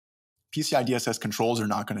PCI DSS controls are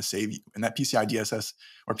not going to save you. And that PCI DSS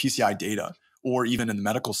or PCI data, or even in the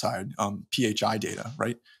medical side, PHI data,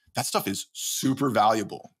 right? That stuff is super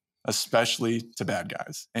valuable, especially to bad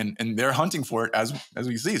guys. And they're hunting for it as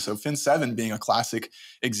we see. So Fin7 being a classic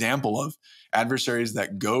example of adversaries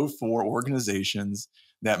that go for organizations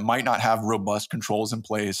that might not have robust controls in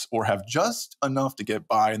place or have just enough to get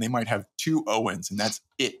by. And they might have 2 Owens, and that's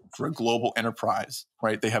it for a global enterprise,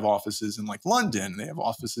 right? They have offices in like London, they have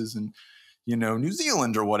offices in, New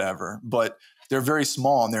Zealand or whatever, but they're very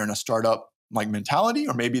small and they're in a startup like mentality,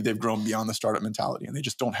 or maybe they've grown beyond the startup mentality and they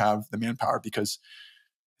just don't have the manpower because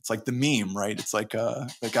it's like the meme, right? It's like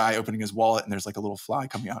the guy opening his wallet and there's like a little fly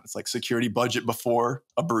coming out. It's like security budget before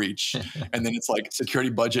a breach. And then it's like security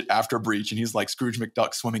budget after a breach. And he's like Scrooge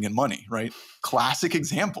McDuck swimming in money, right? Classic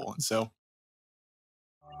example. And so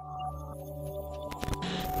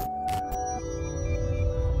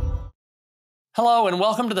hello, and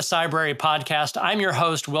welcome to the Cybrary podcast. I'm your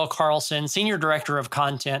host, Will Carlson, Senior Director of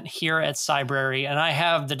Content here at Cybrary, and I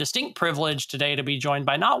have the distinct privilege today to be joined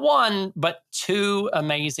by not one, but 2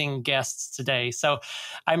 amazing guests today. So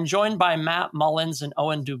I'm joined by Matt Mullins and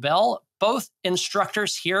Owen Dubiel, both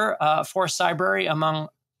instructors here for Cybrary, among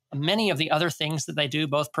many of the other things that they do,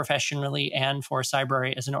 both professionally and for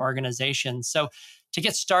Cybrary as an organization. So to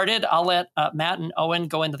get started, I'll let Matt and Owen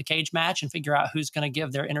go into the cage match and figure out who's going to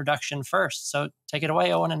give their introduction first. So take it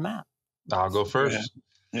away, Owen and Matt. I'll go first.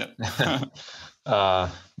 Yeah.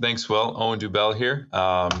 Thanks, Will. Owen Dubiel here.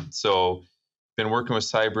 So been working with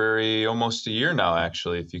Cybrary almost a year now,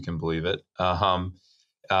 actually, if you can believe it.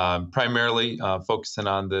 Primarily focusing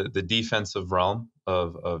on the defensive realm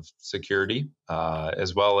of security,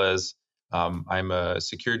 as well as I'm a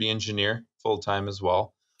security engineer full-time as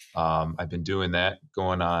well. I've been doing that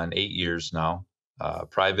going on 8 years now.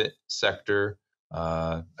 Private sector,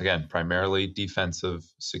 again, primarily defensive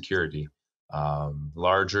security.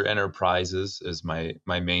 Larger enterprises is my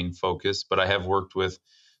main focus, but I have worked with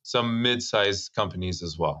some mid-sized companies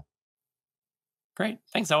as well. Great.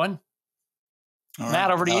 Thanks, Owen. All Matt,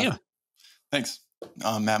 right. over to you. Thanks.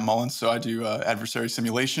 Matt Mullins. So I do adversary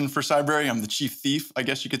simulation for Cybrary. I'm the chief thief, I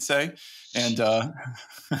guess you could say. And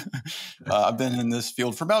I've been in this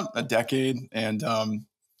field for about a decade. And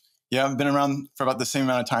I've been around for about the same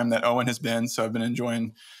amount of time that Owen has been. So I've been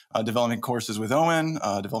enjoying developing courses with Owen,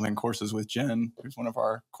 developing courses with Jen, who's one of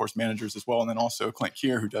our course managers as well. And then also Clint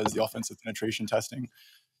Kier, who does the offensive penetration testing.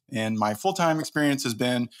 And my full-time experience has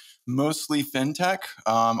been mostly fintech,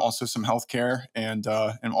 also some healthcare, and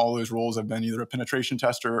in all those roles, I've been either a penetration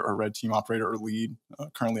tester or red team operator or lead,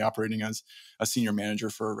 currently operating as a senior manager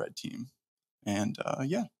for a red team. And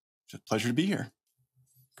it's a pleasure to be here.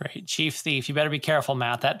 Great. Chief Thief. You better be careful,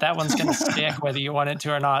 Matt. That one's going to stick whether you want it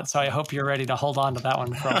to or not. So I hope you're ready to hold on to that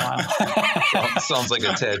one for a while. Sounds like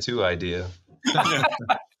a tattoo idea.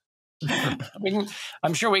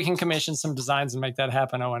 I'm sure we can commission some designs and make that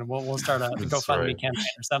happen, Owen. We'll start a GoFundMe campaign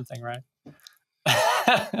or something, right?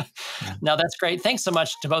 No, that's great. Thanks so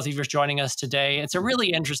much to both of you for joining us today. It's a really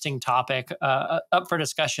interesting topic up for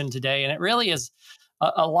discussion today, and it really is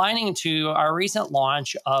aligning to our recent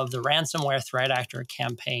launch of the ransomware threat actor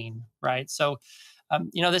campaign, right? So,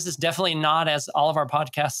 this is definitely not, as all of our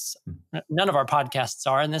podcasts, none of our podcasts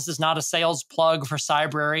are, and this is not a sales plug for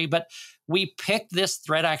Cybrary, but we picked this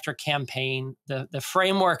threat actor campaign, the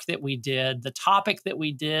framework that we did, the topic that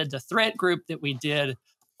we did, the threat group that we did,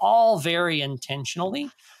 all very intentionally.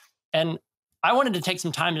 And I wanted to take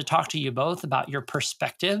some time to talk to you both about your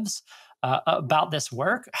perspectives about this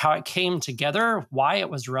work, how it came together, why it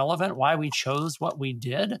was relevant, why we chose what we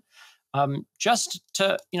did. Just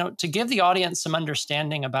to give the audience some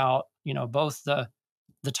understanding about, both the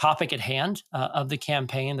topic at hand of the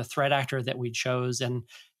campaign, the threat actor that we chose, and,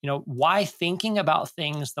 why thinking about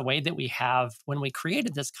things the way that we have when we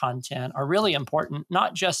created this content are really important,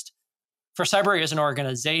 not just for Cybrary as an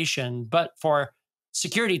organization, but for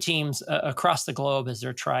security teams across the globe as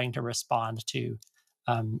they're trying to respond to,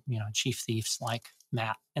 chief thieves like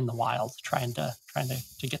Matt in the wild, trying to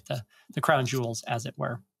get the crown jewels, as it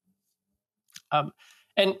were.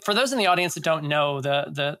 And for those in the audience that don't know,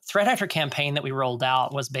 the threat actor campaign that we rolled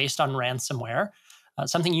out was based on ransomware,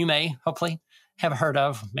 something you may hopefully have heard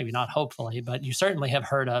of, maybe not hopefully, but you certainly have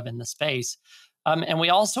heard of in the space. And we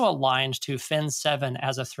also aligned to Fin7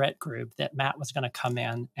 as a threat group that Matt was going to come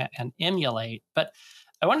in and emulate. But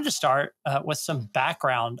I wanted to start with some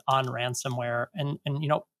background on ransomware and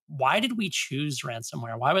why did we choose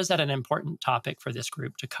ransomware? Why was that an important topic for this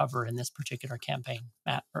group to cover in this particular campaign?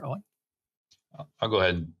 Matt or Owen? I'll go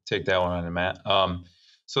ahead and take that one on, Matt.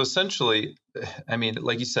 So essentially, I mean,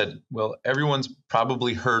 like you said, well, everyone's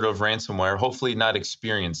probably heard of ransomware, hopefully not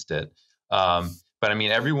experienced it. But I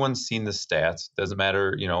mean, everyone's seen the stats. Doesn't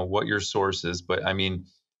matter, what your source is. But I mean,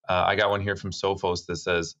 I got one here from Sophos that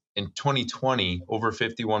says in 2020, over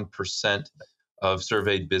 51% of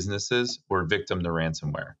surveyed businesses were victim to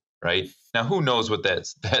ransomware. Right now, who knows what that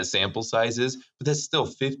sample size is? But that's still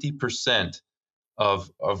 50% of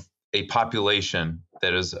a population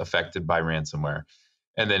that is affected by ransomware.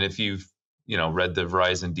 And then if you've read the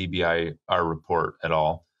Verizon DBIR report at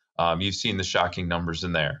all, you've seen the shocking numbers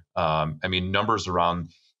in there. I mean, numbers around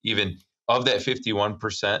even of that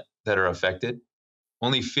 51% that are affected,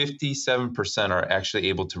 only 57% are actually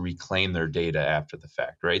able to reclaim their data after the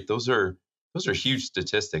fact, right? Those are huge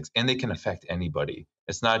statistics, and they can affect anybody.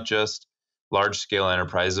 It's not just large scale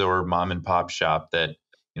enterprise or mom and pop shop that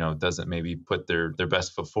doesn't maybe put their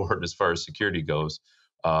best foot forward as far as security goes.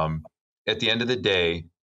 At the end of the day,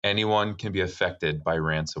 anyone can be affected by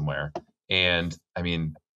ransomware. And I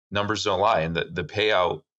mean, numbers don't lie. And the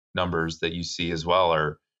payout numbers that you see as well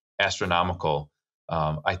are astronomical.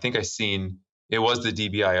 I think it was the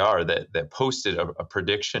DBIR that posted a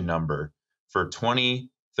prediction number for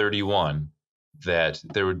 2031 that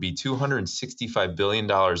there would be $265 billion in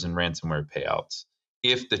ransomware payouts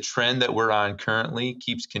if the trend that we're on currently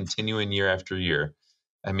keeps continuing year after year.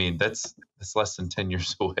 I mean, that's less than 10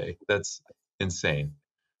 years away. That's insane.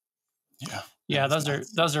 Yeah,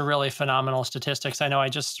 those are really phenomenal statistics. I know I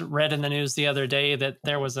just read in the news the other day that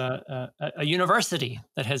there was a university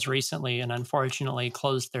that has recently and unfortunately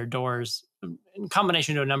closed their doors in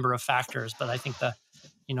combination to a number of factors. But I think the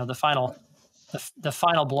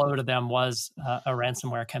final blow to them was a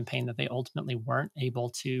ransomware campaign that they ultimately weren't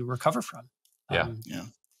able to recover from. Yeah.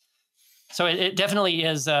 So it definitely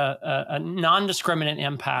is a non-discriminate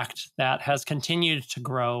impact that has continued to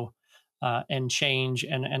grow and change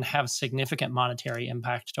and have significant monetary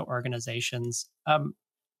impact to organizations.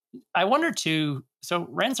 I wonder too, so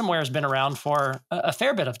ransomware has been around for a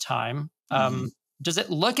fair bit of time. Does it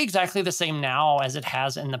look exactly the same now as it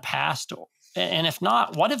has in the past? And if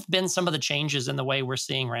not, what have been some of the changes in the way we're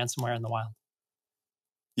seeing ransomware in the wild?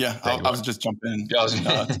 Yeah, I was just jumping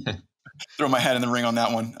in. Throw my head in the ring on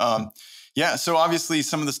that one. So obviously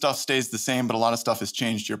some of the stuff stays the same, but a lot of stuff has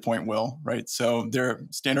changed, to your point, Will, right? So their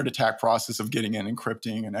standard attack process of getting in,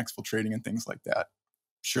 encrypting and exfiltrating and things like that.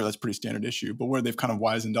 Sure, that's a pretty standard issue. But where they've kind of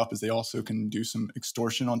wisened up is they also can do some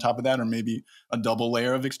extortion on top of that, or maybe a double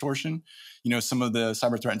layer of extortion. Some of the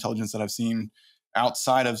cyber threat intelligence that I've seen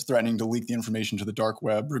outside of threatening to leak the information to the dark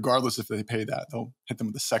web, regardless if they pay that, they'll hit them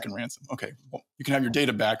with a second ransom. Okay, well, you can have your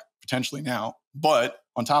data back potentially now, but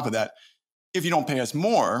on top of that, if you don't pay us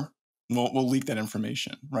more, we'll leak that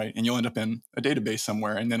information, right? And you'll end up in a database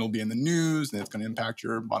somewhere, and then it'll be in the news, and it's going to impact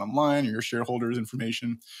your bottom line or your shareholders'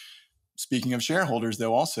 information. Speaking of shareholders, I've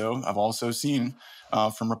also seen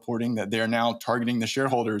from reporting that they're now targeting the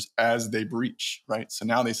shareholders as they breach, right? So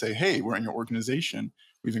now they say, hey, we're in your organization.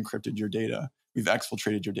 We've encrypted your data. We've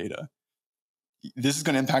exfiltrated your data. This is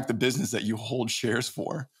going to impact the business that you hold shares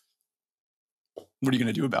for. What are you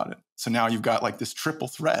going to do about it? So now you've got like this triple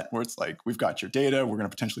threat where it's like, we've got your data, we're going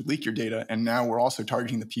to potentially leak your data. And now we're also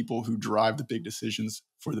targeting the people who drive the big decisions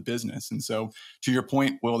for the business. And so to your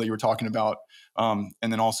point, Will, that you were talking about, and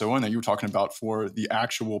then also Owen, that you were talking about for the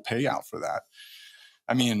actual payout for that.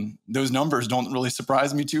 I mean, those numbers don't really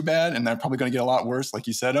surprise me too bad. And they're probably going to get a lot worse, like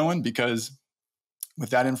you said, Owen, because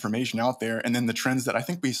with that information out there, and then the trends that I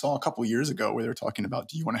think we saw a couple of years ago where they're talking about,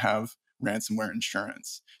 do you want to have ransomware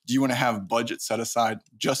insurance? Do you want to have budget set aside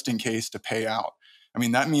just in case to pay out? I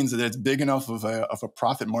mean, that means that it's big enough of a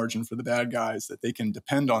profit margin for the bad guys that they can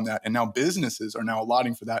depend on that. And now businesses are now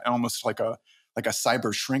allotting for that, almost like a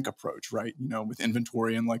cyber shrink approach, right? With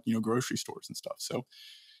inventory and grocery stores and stuff. So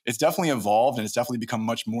it's definitely evolved, and it's definitely become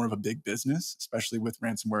much more of a big business, especially with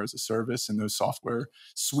ransomware as a service and those software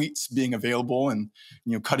suites being available and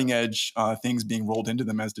cutting edge things being rolled into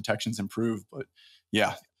them as detections improve. But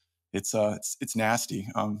yeah, it's nasty.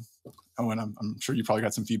 And I'm sure you probably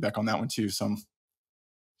got some feedback on that one too.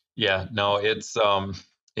 Yeah, no, it's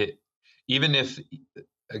even if,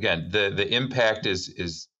 again, the impact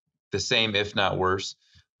is the same, if not worse.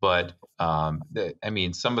 But some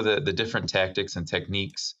of the different tactics and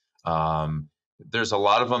techniques, there's a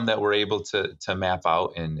lot of them that we're able to map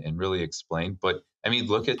out and really explain. But I mean,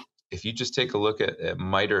 if you just take a look at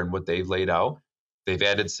MITRE and what they've laid out, they've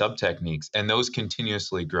added sub techniques, and those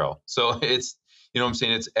continuously grow. So it's,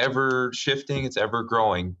 it's ever shifting, it's ever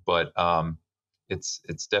growing, but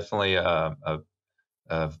it's definitely a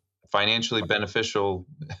financially beneficial,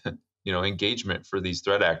 engagement for these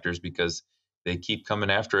threat actors, because they keep coming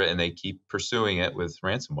after it and they keep pursuing it with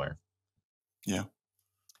ransomware. Yeah.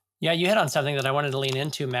 Yeah, you hit on something that I wanted to lean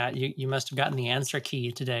into, Matt. You must have gotten the answer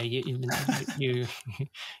key today. You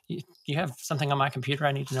you have something on my computer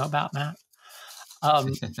I need to know about, Matt.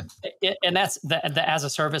 Um, and that's the as a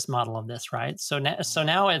service model of this, right? So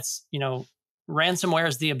now it's, ransomware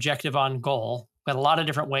is the objective on goal, but a lot of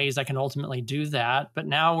different ways I can ultimately do that. But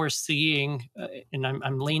now we're seeing, and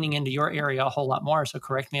I'm leaning into your area a whole lot more. So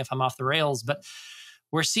correct me if I'm off the rails, but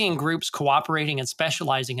we're seeing groups cooperating and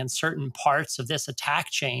specializing in certain parts of this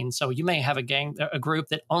attack chain. So you may have a group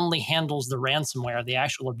that only handles the ransomware, the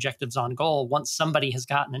actual objectives on goal, once somebody has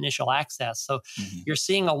gotten initial access. So you're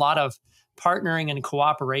seeing a lot of partnering and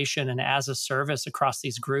cooperation and as a service across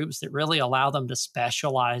these groups that really allow them to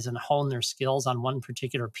specialize and hone their skills on one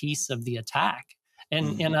particular piece of the attack.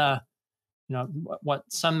 And in a, what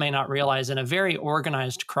some may not realize, in a very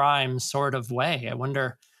organized crime sort of way. I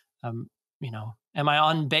wonder, am I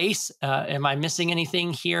on base? Am I missing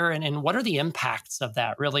anything here? And what are the impacts of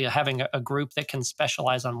that, really having a group that can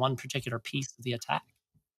specialize on one particular piece of the attack?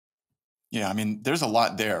 Yeah, I mean, there's a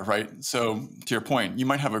lot there, right? So to your point, you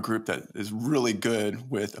might have a group that is really good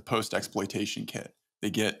with a post-exploitation kit. They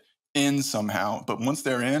get in somehow, but once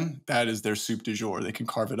they're in, that is their soup du jour. They can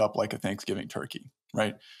carve it up like a Thanksgiving turkey,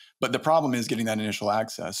 right? But the problem is getting that initial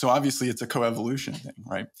access. So obviously it's a coevolution thing,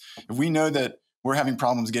 right? If we know that we're having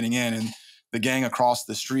problems getting in and the gang across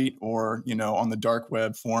the street or, on the dark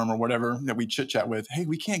web forum or whatever that we chit chat with, hey,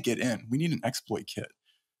 we can't get in. We need an exploit kit.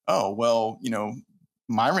 Oh, well,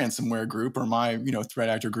 my ransomware group or my, threat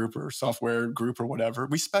actor group or software group or whatever,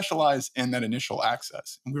 we specialize in that initial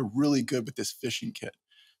access. And we're really good with this phishing kit.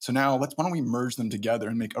 So now why don't we merge them together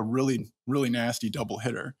and make a really, really nasty double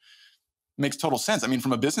hitter? Makes total sense. I mean,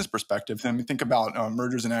 from a business perspective, think about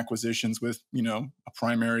mergers and acquisitions with, a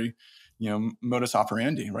primary, modus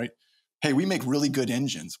operandi, right? Hey, we make really good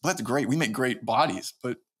engines. Well, that's great. We make great bodies,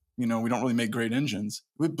 but we don't really make great engines.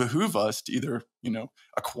 It would behoove us to either,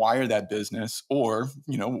 acquire that business or,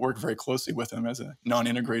 work very closely with them as a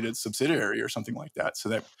non-integrated subsidiary or something like that. So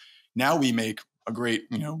that now we make a great,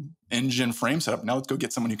 engine frame setup. Now let's go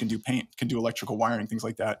get someone who can do paint, can do electrical wiring, things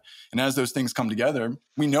like that. And as those things come together,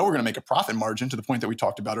 we know we're going to make a profit margin to the point that we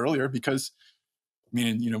talked about earlier, because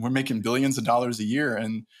we're making billions of dollars a year.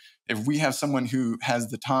 And if we have someone who has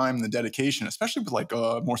the time, the dedication, especially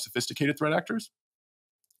with more sophisticated threat actors,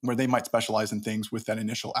 where they might specialize in things with that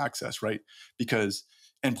initial access, right? Because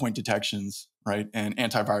endpoint detections, right? And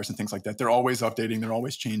antivirus and things like that, they're always updating, they're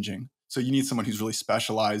always changing. So you need someone who's really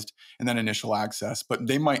specialized in that initial access, but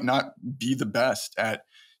they might not be the best at,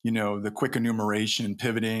 the quick enumeration,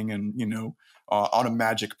 pivoting, and,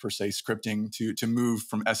 automagic per se scripting to move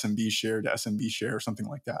from SMB share to SMB share or something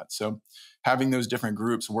like that. So having those different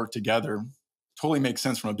groups work together totally makes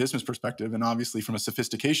sense from a business perspective. And obviously from a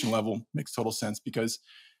sophistication level makes total sense, because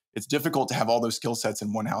it's difficult to have all those skill sets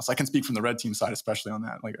in one house. I can speak from the red team side, especially on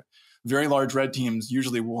that. Like very large red teams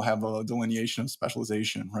usually will have a delineation of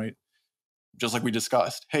specialization, right? Just like we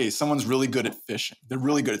discussed. Hey, someone's really good at phishing. They're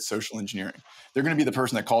really good at social engineering. They're going to be the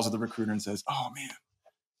person that calls to the recruiter and says, oh man,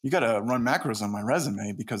 you got to run macros on my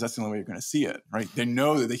resume because that's the only way you're going to see it, right? They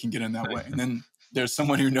know that they can get in that way. And then there's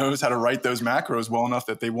someone who knows how to write those macros well enough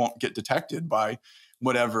that they won't get detected by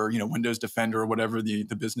whatever, Windows Defender or whatever the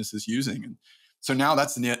business is using. And so now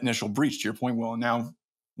that's the initial breach, to your point, Will. And now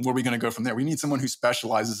where are we going to go from there? We need someone who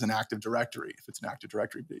specializes in Active Directory, if it's an Active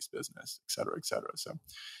Directory-based business, et cetera, et cetera. So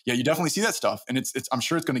yeah, you definitely see that stuff. And I'm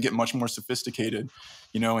sure it's going to get much more sophisticated,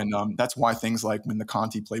 and that's why things like when the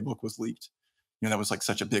Conti playbook was leaked, that was like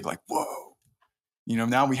such a big, whoa.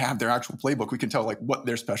 Now we have their actual playbook. We can tell what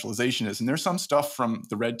their specialization is. And there's some stuff from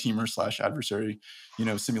the red teamer / adversary,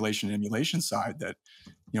 simulation and emulation side that,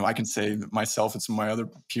 I can say that myself and some of my other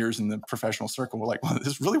peers in the professional circle were like, well,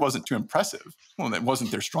 this really wasn't too impressive. Well, that wasn't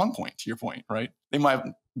their strong point, to your point, right? They might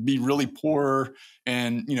be really poor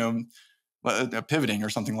and, pivoting or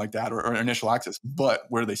something like that, or initial access, but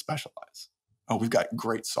where do they specialize? Oh, we've got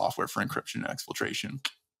great software for encryption and exfiltration,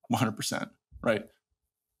 100%, right?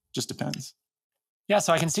 Just depends. Yeah,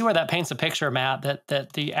 so I can see where that paints a picture, Matt,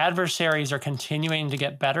 that the adversaries are continuing to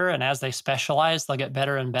get better, and as they specialize, they'll get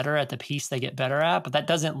better and better at the piece they get better at, but that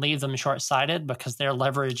doesn't leave them short-sighted because they're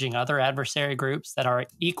leveraging other adversary groups that are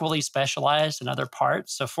equally specialized in other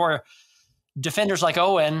parts. So for defenders like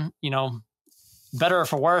Owen, better or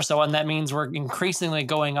for worse, Owen, that means we're increasingly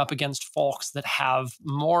going up against folks that have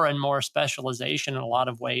more and more specialization in a lot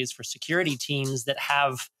of ways. For security teams that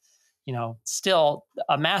have still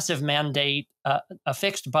a massive mandate, a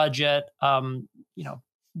fixed budget,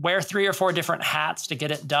 wear 3 or 4 different hats to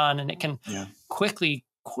get it done. And it can quickly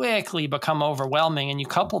quickly become overwhelming. And you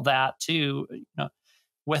couple that too,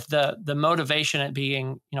 with the motivation at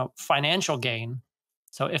being, financial gain.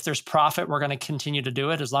 So if there's profit, we're going to continue to do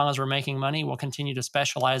it. As long as we're making money, we'll continue to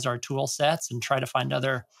specialize our tool sets and try to find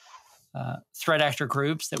other threat actor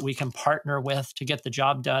groups that we can partner with to get the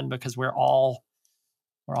job done, because we're all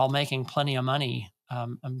making plenty of money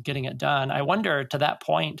getting it done. I wonder, to that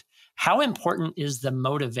point, how important is the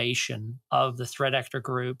motivation of the threat actor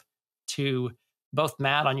group to both,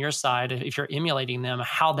 Matt, on your side, if you're emulating them,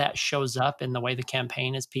 how that shows up in the way the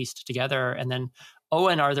campaign is pieced together? And then,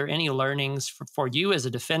 Owen, are there any learnings for you as a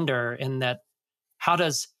defender in that? How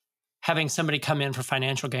does having somebody come in for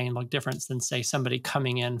financial gain look different than, say, somebody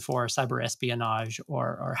coming in for cyber espionage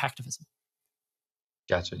or hacktivism?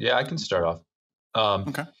 Gotcha. Yeah, I can start off.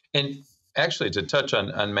 Okay. And actually, to touch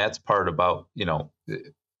on Matt's part about,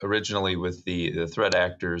 originally with the threat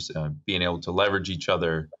actors being able to leverage each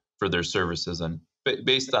other for their services and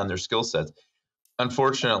based on their skill sets.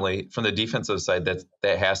 Unfortunately, from the defensive side,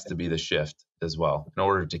 that has to be the shift as well in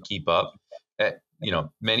order to keep up.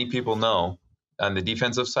 Many people know on the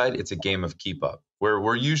defensive side, it's a game of keep up, where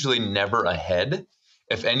we're usually never ahead.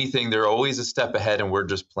 If anything, they're always a step ahead, and we're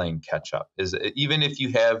just playing catch up. Even if you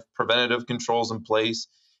have preventative controls in place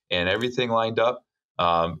and everything lined up,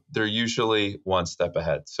 they're usually one step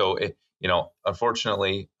ahead. So,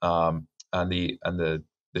 unfortunately, on the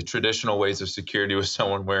traditional ways of security, with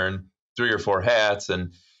someone wearing 3 or 4 hats,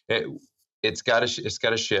 and it's got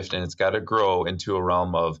to shift, and it's got to grow into a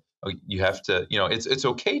realm of, you have to, it's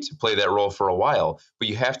okay to play that role for a while, but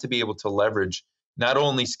you have to be able to leverage not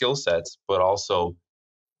only skill sets but also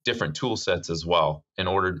different tool sets as well. In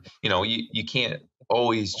order, you can't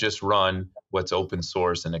always just run what's open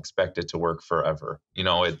source and expect it to work forever.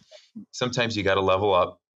 Sometimes you got to level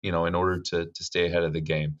up, in order to stay ahead of the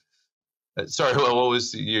game. Sorry, what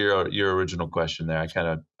was your original question there?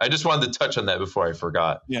 I just wanted to touch on that before I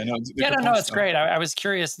forgot. Yeah, no, it's great. I was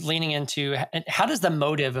curious, leaning into how does the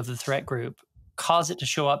motive of the threat group cause it to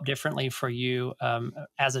show up differently for you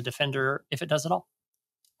as a defender, if it does at all?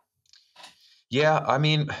 Yeah, I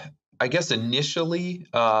mean, I guess initially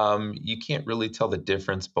you can't really tell the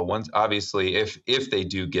difference, but once, obviously, if they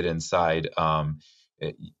do get inside,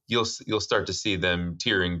 you'll start to see them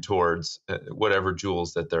tearing towards whatever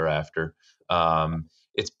jewels that they're after.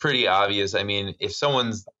 It's pretty obvious. I mean, if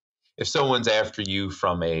someone's after you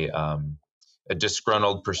from a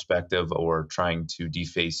disgruntled perspective or trying to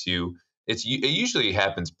deface you, it usually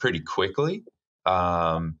happens pretty quickly,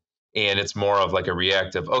 and it's more of like a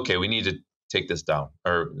reactive. Okay, we need to take this down,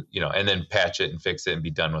 or and then patch it and fix it and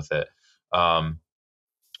be done with it.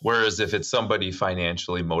 Whereas if it's somebody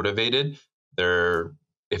financially motivated,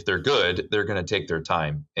 if they're good, they're going to take their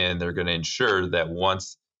time, and they're going to ensure that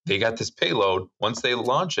once they got this payload, once they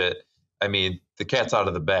launch it, I mean, the cat's out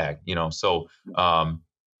of the bag, So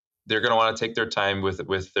they're going to want to take their time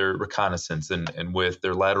with their reconnaissance and with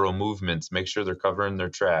their lateral movements, make sure they're covering their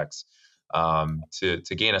tracks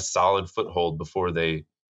to gain a solid foothold before they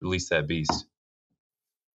release that beast.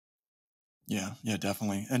 Yeah,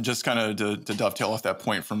 definitely. And just kind of to dovetail off that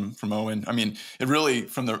point from Owen, I mean, it really,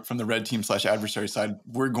 from the red team / adversary side,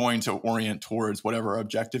 we're going to orient towards whatever our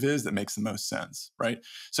objective is that makes the most sense, right?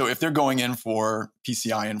 So if they're going in for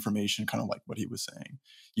PCI information, kind of like what he was saying,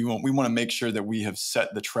 we want to make sure that we have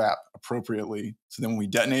set the trap appropriately. So then when we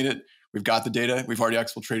detonate it, we've got the data, we've already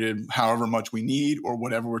exfiltrated however much we need or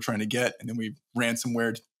whatever we're trying to get, and then we've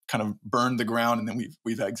ransomware kind of burned the ground, and then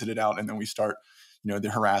we've exited out, and then we start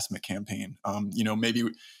the harassment campaign. Maybe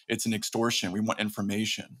it's an extortion. We want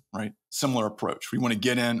information, right? Similar approach. We want to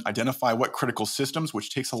get in, identify what critical systems,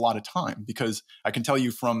 which takes a lot of time, because I can tell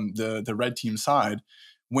you from the red team side,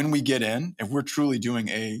 when we get in, if we're truly doing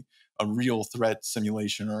a real threat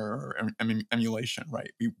simulation or emulation,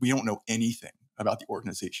 right? We don't know anything about the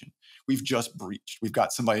organization. We've just breached. We've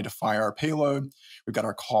got somebody to fire our payload. We've got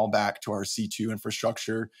our callback to our C2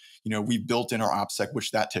 infrastructure. We've built in our OPSEC, which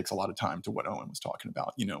that takes a lot of time, to what Owen was talking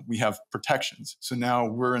about. We have protections. So now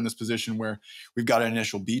we're in this position where we've got an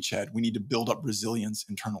initial beachhead. We need to build up resilience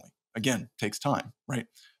internally. Again, takes time, right?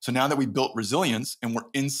 So now that we built resilience and we're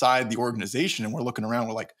inside the organization and we're looking around,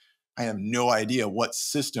 we're like, I have no idea what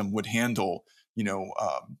system would handle,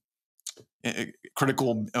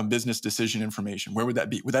 critical business decision information. Where would that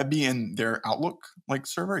be? Would that be in their Outlook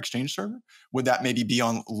server, Exchange server? Would that maybe be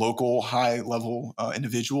on local high level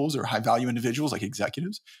individuals or high value individuals like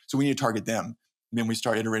executives? So we need to target them. And then we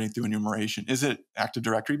start iterating through enumeration. Is it Active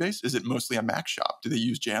Directory based? Is it mostly a Mac shop? Do they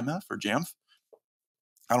use JMF or Jamf?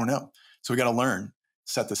 I don't know. So we got to learn,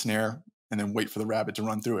 set the snare, and then wait for the rabbit to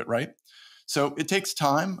run through it, right? So it takes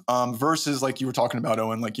time versus like you were talking about,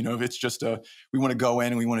 Owen, like, if it's just we want to go in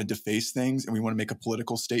and we want to deface things and we want to make a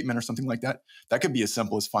political statement or something like that, that could be as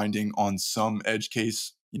simple as finding on some edge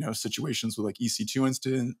case, situations with like EC2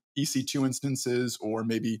 instances, or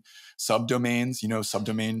maybe subdomains,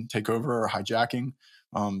 subdomain takeover or hijacking,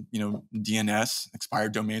 DNS,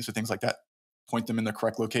 expired domains or things like that, point them in the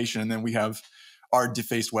correct location. And then we have our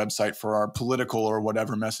defaced website for our political or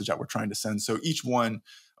whatever message that we're trying to send. So each one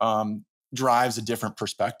drives a different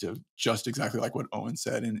perspective, just exactly like what Owen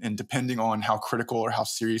said. And depending on how critical or how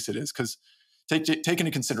serious it is, because take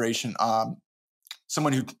into consideration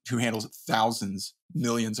someone who handles thousands,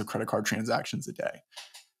 millions of credit card transactions a day,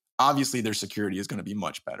 obviously their security is going to be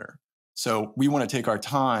much better. So we want to take our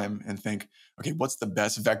time and think, okay, what's the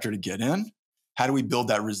best vector to get in? How do we build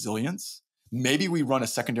that resilience? Maybe we run a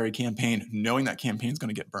secondary campaign knowing that campaign is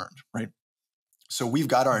going to get burned, right? So we've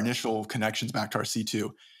got our initial connections back to our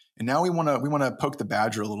C2. And now we want to poke the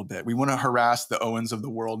badger a little bit. We want to harass the Owens of the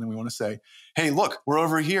world. And we want to say, hey, look, we're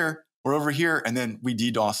over here. And then we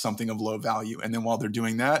DDoS something of low value. And then while they're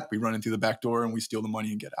doing that, we run in through the back door and we steal the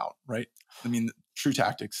money and get out, right? I mean, true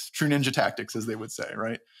tactics, true ninja tactics, as they would say,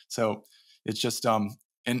 right? So it's just,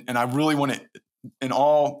 and I really want to, in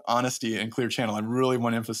all honesty and clear channel, I really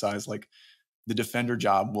want to emphasize, like, the defender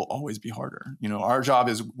job will always be harder. Our job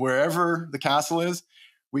is wherever the castle is,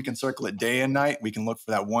 we can circle it day and night. We can look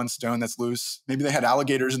for that one stone that's loose. Maybe they had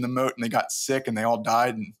alligators in the moat and they got sick and they all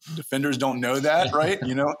died, and defenders don't know that, right?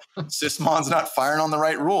 Sysmon's not firing on the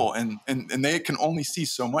right rule. And they can only see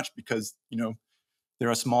so much because, they're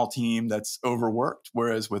a small team that's overworked.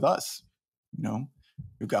 Whereas with us,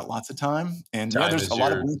 we've got lots of time, and there's a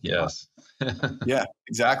lot of yes. Yeah,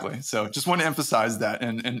 exactly. So just want to emphasize that,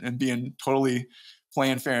 and being totally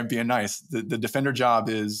playing fair and being nice. The defender job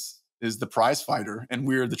is the prize fighter, and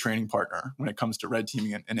we're the training partner when it comes to red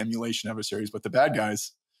teaming and emulation adversaries. But the bad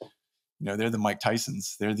guys, they're the Mike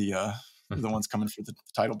Tysons. They're the ones coming for the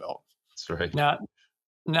title belt. That's right.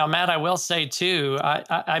 Now, Matt, I will say too,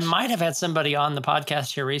 I might have had somebody on the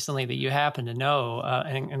podcast here recently that you happen to know,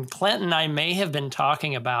 and Clint and I may have been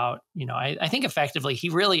talking about, I think effectively he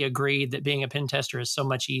really agreed that being a pen tester is so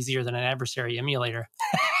much easier than an adversary emulator.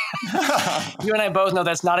 You and I both know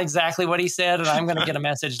that's not exactly what he said, and I'm going to get a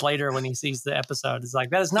message later when he sees the episode. It's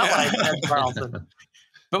like, that is not what I said, Carlton.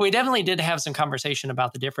 But we definitely did have some conversation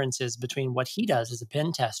about the differences between what he does as a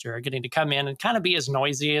pen tester, getting to come in and kind of be as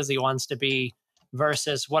noisy as he wants to be,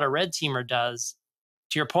 versus what a red teamer does.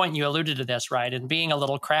 To your point, you alluded to this, right? And being a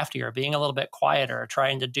little craftier, being a little bit quieter,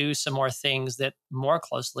 trying to do some more things that more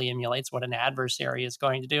closely emulates what an adversary is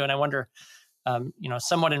going to do. And I wonder,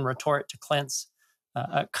 somewhat in retort to Clint's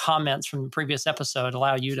comments from the previous episode,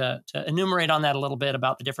 allow you to enumerate on that a little bit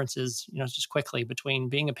about the differences, just quickly, between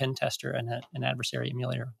being a pen tester and an adversary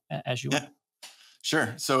emulator, as you would.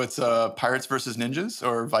 Sure. So it's pirates versus ninjas,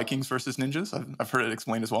 or Vikings versus ninjas. I've heard it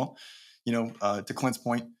explained as well. To Clint's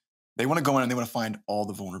point, they want to go in and they want to find all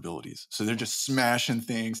the vulnerabilities. So they're just smashing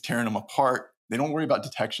things, tearing them apart. They don't worry about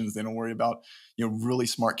detections. They don't worry about, really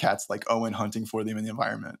smart cats like Owen hunting for them in the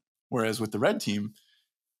environment. Whereas with the red team,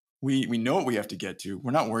 we know what we have to get to.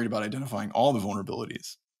 We're not worried about identifying all the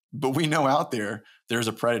vulnerabilities, but we know out there's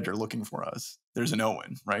a predator looking for us. There's an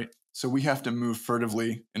Owen, right? So we have to move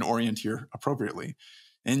furtively and orienteer appropriately.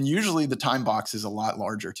 And usually the time box is a lot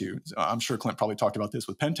larger too. So I'm sure Clint probably talked about this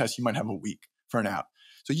with pen tests. You might have a week for an app.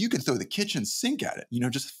 So you can throw the kitchen sink at it,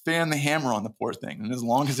 just fan the hammer on the poor thing. And as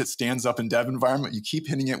long as it stands up in dev environment, you keep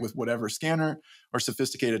hitting it with whatever scanner or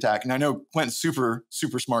sophisticated attack. And I know Clint's super,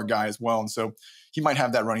 super smart guy as well. And so he might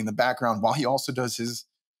have that running in the background while he also does his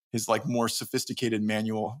like more sophisticated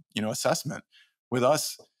manual, assessment. With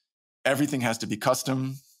us, everything has to be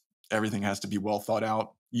custom. Everything has to be well thought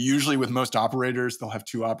out. Usually with most operators, they'll have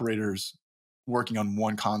two operators working on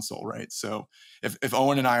one console, right? So if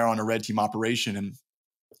Owen and I are on a red team operation and,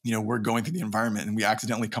 we're going through the environment and we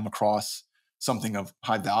accidentally come across something of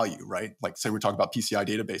high value, right? Like say we're talking about PCI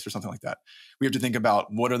database or something like that. We have to think about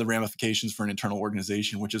what are the ramifications for an internal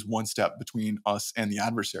organization, which is one step between us and the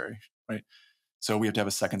adversary, right? So we have to have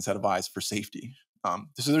a second set of eyes for safety.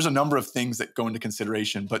 So there's a number of things that go into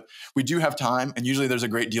consideration, but we do have time, and usually there's a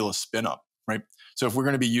great deal of spin up, right? So if we're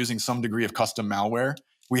going to be using some degree of custom malware,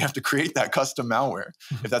 we have to create that custom malware.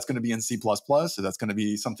 If that's going to be in C++, so that's going to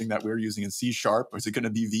be something that we're using in C#, or is it going to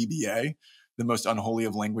be VBA, the most unholy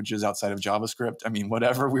of languages outside of JavaScript? I mean,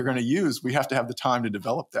 whatever we're going to use, we have to have the time to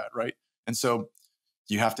develop that, right? And so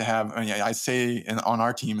you have to have, I say on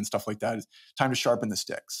our team and stuff like that, is time to sharpen the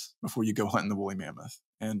sticks before you go hunting the woolly mammoth.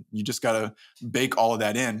 And you just got to bake all of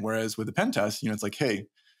that in. Whereas with the pen test, it's like, hey,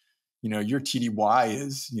 your TDY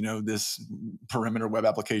is, this perimeter web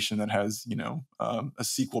application that has, a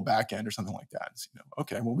SQL backend or something like that. It's,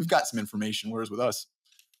 okay, well, we've got some information. Whereas with us,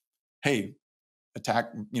 hey,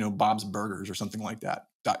 attack, Bob's Burgers or something like that,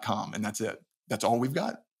 .com, and that's it. That's all we've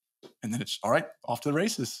got. And then it's all right, off to the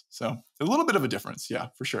races. So a little bit of a difference. Yeah,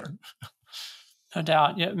 for sure. No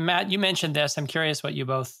doubt. Yeah, Matt, you mentioned this. I'm curious what you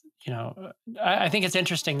both, I think it's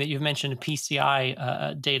interesting that you've mentioned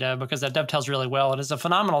PCI data, because that dovetails really well. It is a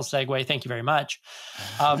phenomenal segue. Thank you very much.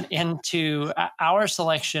 Into our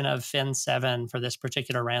selection of Fin7 for this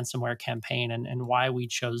particular ransomware campaign, and why we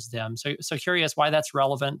chose them. So curious why that's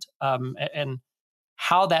relevant, and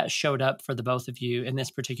how that showed up for the both of you in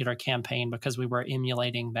this particular campaign, because we were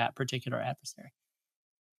emulating that particular adversary.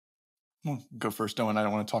 Well, go first, Owen. I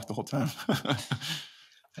don't want to talk the whole time.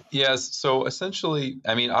 Yes. So essentially,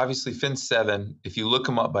 I mean, obviously, Fin7, if you look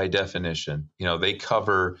them up by definition, they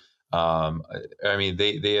cover,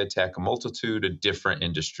 they attack a multitude of different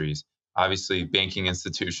industries. Obviously, banking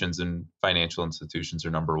institutions and financial institutions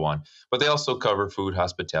are number one, but they also cover food,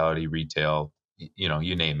 hospitality, retail,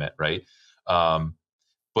 you name it, right?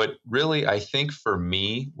 But really, I think for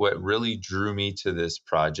me, what really drew me to this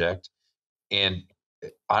project, and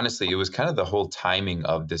honestly, it was kind of the whole timing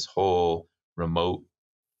of this whole remote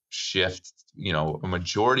shift. A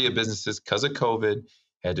majority of businesses, because of COVID,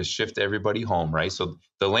 had to shift everybody home, right? So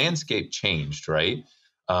the landscape changed, right?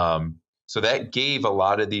 So that gave a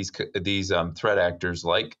lot of these threat actors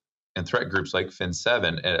and threat groups like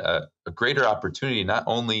Fin7 a greater opportunity, not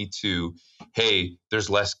only to, hey, there's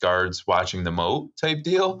less guards watching the moat type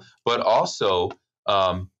deal, but also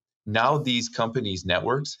now these companies'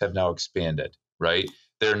 networks have now expanded, right?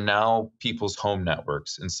 They're now people's home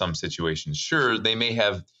networks in some situations. Sure, they may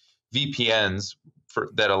have VPNs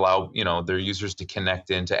that allow their users to connect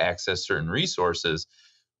in to access certain resources,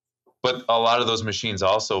 but a lot of those machines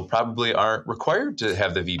also probably aren't required to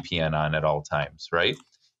have the VPN on at all times, right?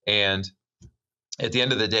 And at the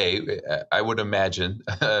end of the day, I would imagine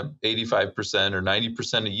 85% or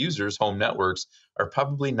 90% of users' home networks are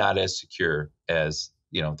probably not as secure as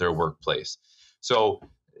their workplace. So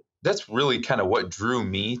that's really kind of what drew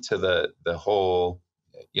me to the whole,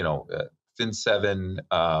 Fin7.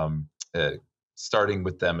 Starting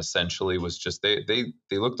with them essentially was just they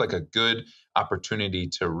looked like a good opportunity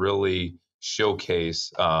to really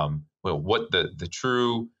showcase what the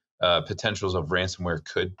true potentials of ransomware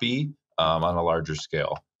could be on a larger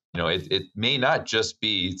scale. It may not just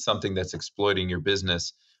be something that's exploiting your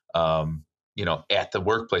business, at the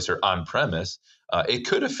workplace or on premise. It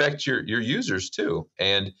could affect your users too.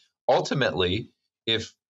 And ultimately,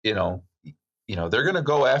 if they're going to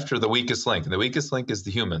go after the weakest link, and the weakest link is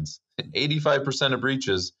the humans. 85% of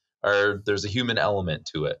breaches there's a human element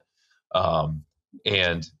to it,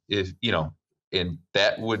 and and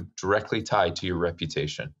that would directly tie to your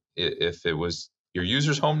reputation if it was your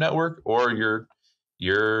user's home network or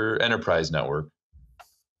your enterprise network.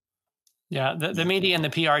 Yeah, the media and the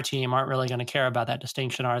PR team aren't really going to care about that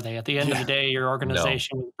distinction, are they? At the end of the day, your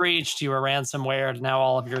organization was breached, you were ransomware, and now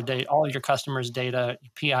all of your customers' data,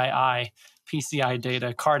 PCI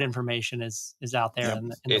data, card information is out there in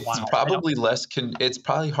the wild. It's probably it's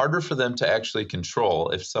probably harder for them to actually control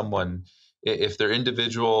if they're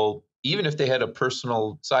individual, even if they had a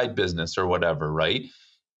personal side business or whatever, right?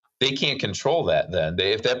 They can't control that then.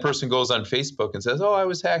 If that person goes on Facebook and says, "Oh, I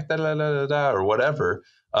was hacked," or whatever,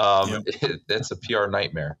 that's a PR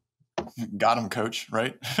nightmare. Got him, coach,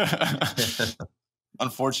 right?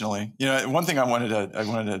 Unfortunately, one thing I wanted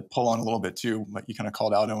to pull on a little bit too, what you kind of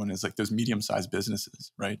called out, Owen, is like those medium-sized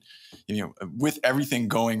businesses, right? With everything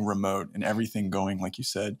going remote and everything going, like you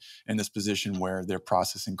said, in this position where they're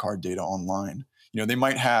processing card data online, they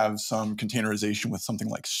might have some containerization with something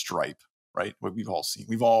like Stripe, right? What we've all seen.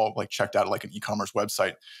 We've all checked out like an e-commerce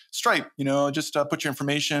website. Stripe, just put your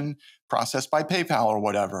information, processed by PayPal or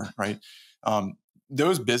whatever, right?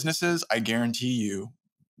 Those businesses, I guarantee you,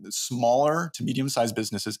 smaller to medium-sized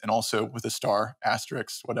businesses, and also with a star,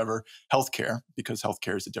 asterisk, whatever, healthcare, because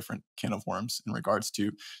healthcare is a different can of worms in regards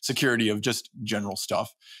to security of just general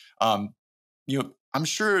stuff. I'm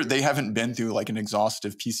sure they haven't been through like an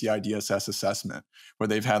exhaustive PCI DSS assessment where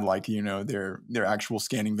they've had their actual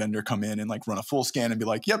scanning vendor come in and run a full scan and be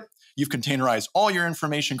like, yep, you've containerized all your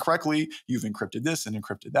information correctly. You've encrypted this and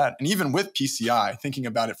encrypted that. And even with PCI, thinking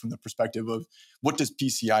about it from the perspective of what does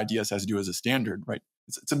PCI DSS do as a standard, right?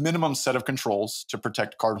 It's a minimum set of controls to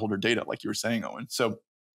protect cardholder data, like you were saying, Owen. So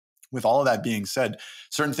with all of that being said,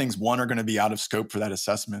 certain things, one, are going to be out of scope for that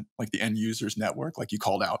assessment, like the end user's network, like you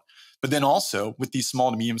called out. But then also with these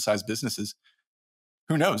small to medium-sized businesses,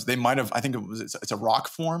 who knows? They might have. I think it's a ROC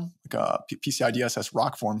form, like a PCI DSS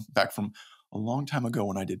ROC form back from a long time ago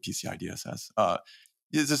when I did PCI DSS.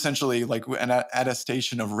 Is essentially like an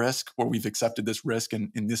attestation of risk, where we've accepted this risk,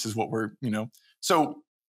 and this is what we're, So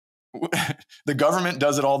the government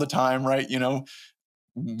does it all the time, right?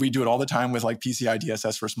 We do it all the time with like PCI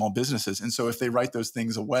DSS for small businesses. And so if they write those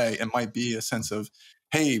things away, it might be a sense of,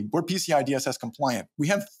 hey, we're PCI DSS compliant. We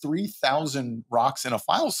have 3,000 ROCs in a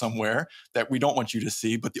file somewhere that we don't want you to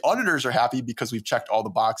see, but the auditors are happy because we've checked all the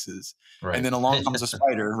boxes. Right. And then along comes a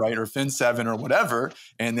spider, right? Or Fin7 or whatever.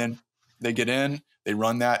 And then they get in, they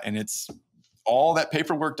run that, and it's all that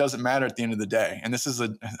paperwork doesn't matter at the end of the day. And this is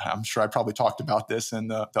I'm sure I probably talked about this in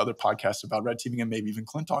the other podcast about red teaming, and maybe even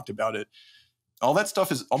Clint talked about it. All that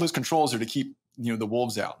stuff all those controls are to keep, the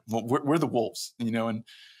wolves out. Well, we're the wolves, and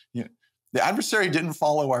the adversary didn't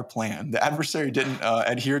follow our plan. The adversary didn't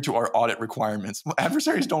adhere to our audit requirements. Well,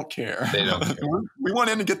 adversaries don't care. They don't care. We want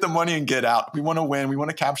in to get the money and get out. We want to win. We want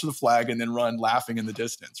to capture the flag and then run laughing in the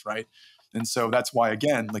distance, right? And so that's why,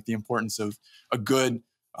 again, like the importance of a good,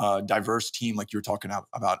 diverse team, like you're talking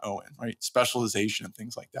about, Owen, right? Specialization and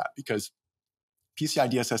things like that, because PCI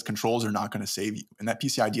DSS controls are not going to save you. And that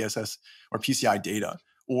PCI DSS or PCI data,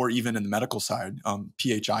 or even in the medical side,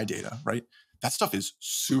 PHI data, right? That stuff is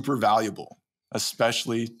super valuable,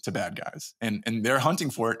 especially to bad guys. And they're hunting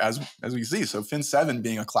for it as we see. So Fin7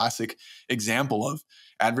 being a classic example of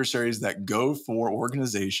adversaries that go for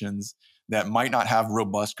organizations that might not have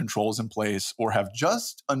robust controls in place or have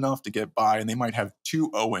just enough to get by. And they might have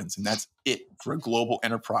 2 Owens, and that's it for a global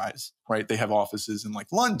enterprise, right? They have offices in like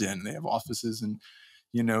London, they have offices in,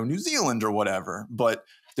 New Zealand or whatever, but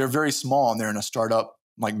they're very small and they're in a startup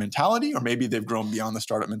like mentality, or maybe they've grown beyond the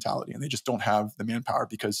startup mentality and they just don't have the manpower,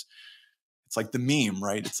 because it's like the meme,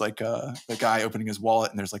 right? It's like the guy opening his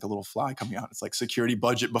wallet and there's like a little fly coming out. It's like security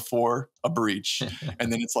budget before a breach.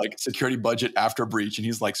 And then it's like security budget after a breach. And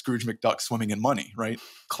he's like Scrooge McDuck swimming in money, right?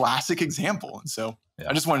 Classic example. And so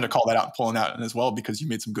I just wanted to call that out and pulling out as well, because you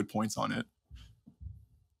made some good points on it.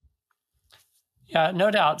 Yeah,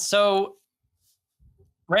 no doubt. So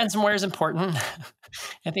ransomware is important.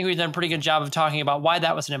 I think we've done a pretty good job of talking about why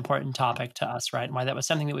that was an important topic to us, right? And why that was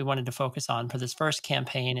something that we wanted to focus on for this first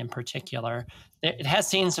campaign in particular. It has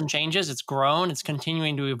seen some changes. It's grown. It's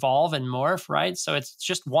continuing to evolve and morph, right? So it's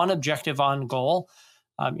just one objective on goal.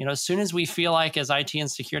 As soon as we feel like, as IT and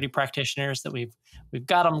security practitioners, that we've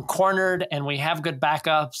got them cornered and we have good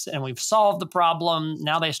backups and we've solved the problem,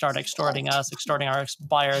 now they start extorting us, extorting our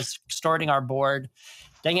suppliers, extorting our board.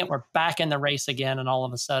 Dang it, we're back in the race again. And all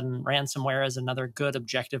of a sudden, ransomware is another good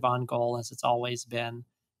objective on goal, as it's always been.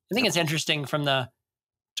 I think it's interesting to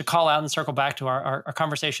call out and circle back to our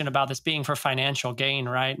conversation about this being for financial gain,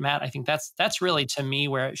 right, Matt? I think that's really, to me,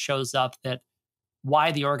 where it shows up that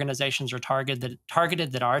why the organizations are targeted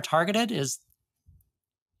is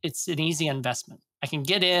it's an easy investment. I can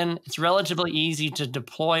get in, it's relatively easy to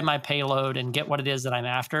deploy my payload and get what it is that I'm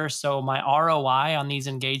after. So my ROI on these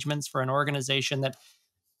engagements for an organization that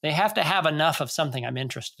they have to have enough of something I'm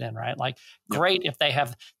interested in, right? Like, great if they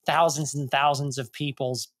have thousands and thousands of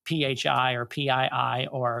people's PHI or PII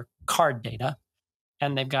or card data,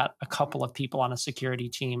 and they've got a couple of people on a security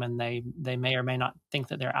team, and they may or may not think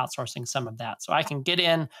that they're outsourcing some of that. So I can get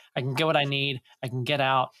in, I can get what I need, I can get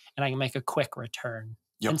out, and I can make a quick return.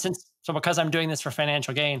 Yep. And because I'm doing this for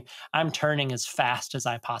financial gain, I'm turning as fast as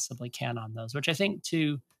I possibly can on those, which I think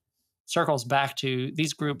circles back to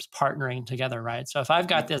these groups partnering together, right? So if I've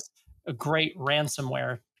got a great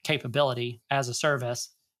ransomware capability as a service,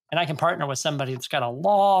 and I can partner with somebody that's got a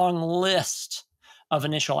long list of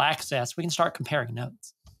initial access, we can start comparing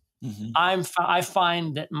notes. Mm-hmm. I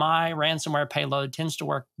find that my ransomware payload tends to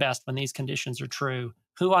work best when these conditions are true.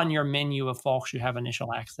 Who on your menu of folks you have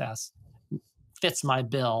initial access fits my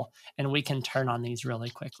bill, and we can turn on these really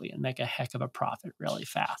quickly and make a heck of a profit really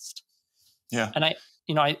fast. Yeah. And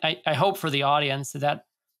I hope for the audience that,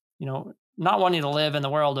 not wanting to live in the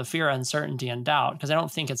world of fear, uncertainty, and doubt, because I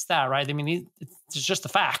don't think it's that, right? I mean, it's just the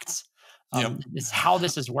facts. It's how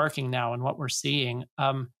this is working now and what we're seeing.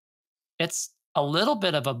 It's a little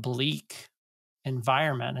bit of a bleak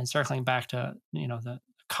environment, and circling back to, the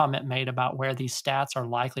comment made about where these stats are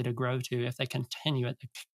likely to grow to if they continue at the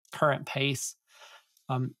current pace.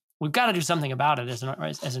 We've got to do something about it as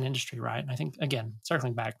an industry, right? And I think, again,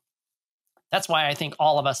 circling back, that's why I think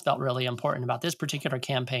all of us felt really important about this particular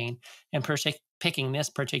campaign and picking this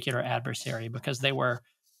particular adversary, because they were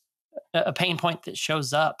a pain point that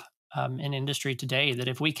shows up in industry today, that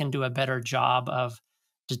if we can do a better job of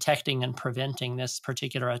detecting and preventing this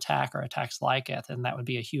particular attack or attacks like it, then that would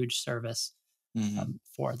be a huge service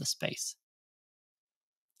for the space.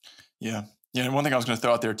 Yeah. Yeah, and one thing I was going to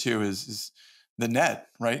throw out there too is the net,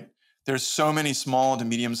 right? There's so many small to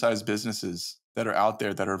medium-sized businesses that are out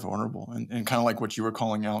there that are vulnerable, and kind of like what you were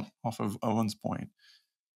calling out off of Owen's point.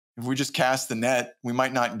 If we just cast the net, we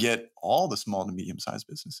might not get all the small to medium-sized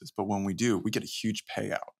businesses, but when we do, we get a huge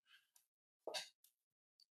payout.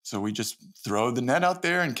 So we just throw the net out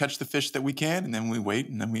there and catch the fish that we can, and then we wait,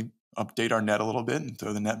 and then we update our net a little bit and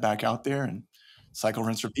throw the net back out there, and cycle,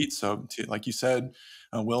 rinse, repeat. So, like you said,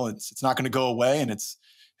 Will, it's not going to go away, and it's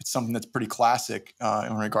something that's pretty classic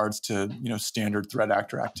in regards to standard threat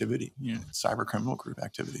actor activity, cyber criminal group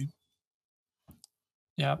activity.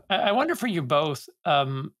 Yeah, I wonder for you both.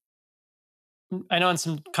 I know in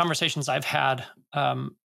some conversations I've had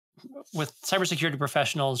with cybersecurity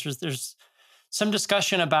professionals, there's some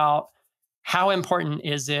discussion about how important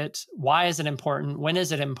is it, why is it important, when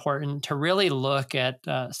is it important to really look at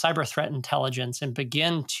cyber threat intelligence and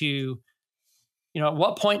begin to, at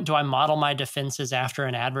what point do I model my defenses after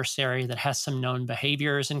an adversary that has some known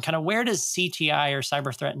behaviors, and kind of where does CTI or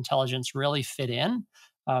cyber threat intelligence really fit in?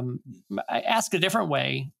 I ask a different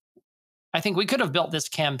way. I think we could have built this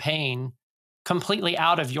campaign completely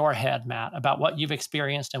out of your head, Matt, about what you've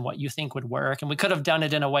experienced and what you think would work. And we could have done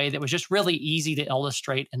it in a way that was just really easy to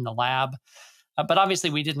illustrate in the lab. But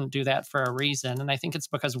obviously we didn't do that for a reason. And I think it's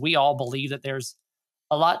because we all believe that there's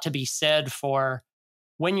a lot to be said for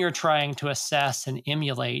when you're trying to assess and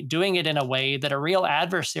emulate, doing it in a way that a real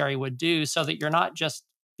adversary would do, so that you're not just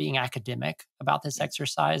being academic about this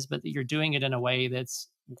exercise, but that you're doing it in a way that's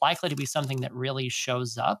likely to be something that really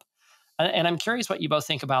shows up. And I'm curious what you both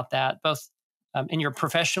think about that, both in your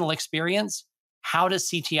professional experience. How does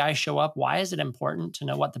CTI show up? Why is it important to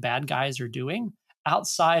know what the bad guys are doing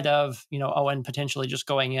outside of, Owen potentially just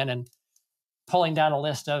going in and pulling down a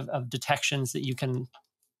list of detections that you can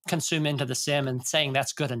consume into the SIM and saying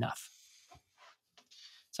that's good enough?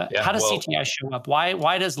 So how does CTI show up?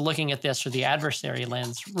 Why does looking at this through the adversary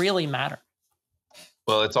lens really matter?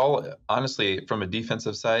 Well, it's all, honestly, from a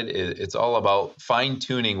defensive side, it's all about fine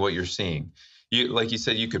tuning what you're seeing. Like you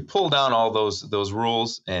said, you could pull down all those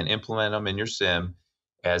rules and implement them in your SIM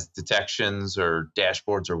as detections or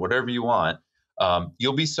dashboards or whatever you want.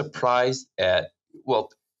 You'll be surprised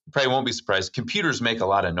probably won't be surprised. Computers make a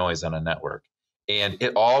lot of noise on a network, and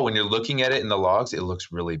when you're looking at it in the logs, it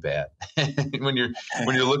looks really bad. when you're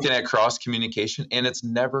looking at cross communication, and it's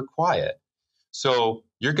never quiet. So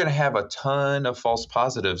you're going to have a ton of false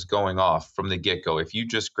positives going off from the get-go if you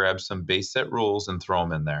just grab some base set rules and throw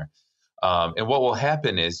them in there. And what will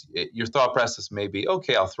happen is your thought process may be,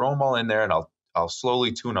 okay, I'll throw them all in there and I'll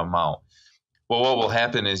slowly tune them out. Well, what will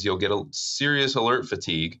happen is you'll get a serious alert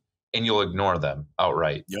fatigue and you'll ignore them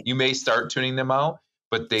outright. Yep. You may start tuning them out,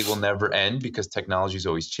 but they will never end because technology is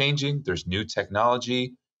always changing. There's new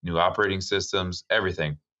technology, new operating systems,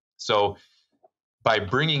 everything. So by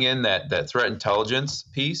bringing in that threat intelligence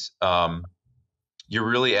piece, you're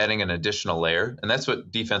really adding an additional layer. And that's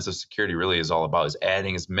what defensive security really is all about, is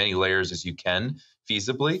adding as many layers as you can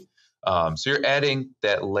feasibly. So you're adding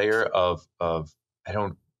that layer of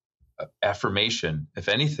affirmation, if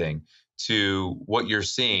anything, to what you're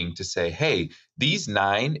seeing, to say, hey, these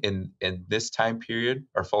 9 in this time period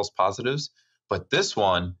are false positives, but this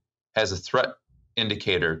one has a threat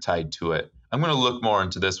indicator tied to it. I'm going to look more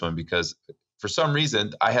into this one because for some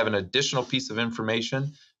reason I have an additional piece of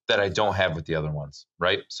information that I don't have with the other ones,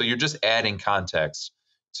 right? So you're just adding context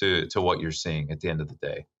to what you're seeing at the end of the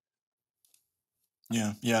day.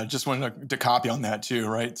 Yeah. Just wanted to copy on that too,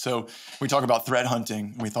 right? So we talk about threat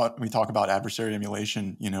hunting. We talk about adversary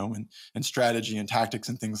emulation, and strategy and tactics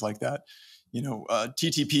and things like that.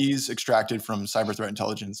 TTPs extracted from cyber threat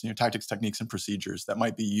intelligence, tactics, techniques, and procedures that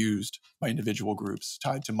might be used by individual groups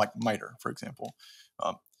tied to MITRE, for example.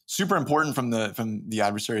 Super important from the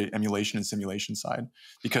adversary emulation and simulation side,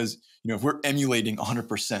 because if we're emulating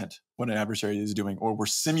 100% what an adversary is doing, or we're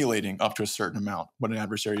simulating up to a certain amount what an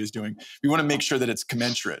adversary is doing, we want to make sure that it's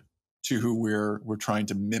commensurate to who we're trying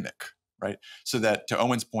to mimic, right? So that, to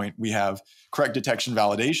Owen's point, we have correct detection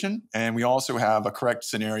validation, and we also have a correct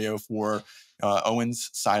scenario for Owen's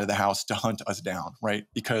side of the house to hunt us down, right?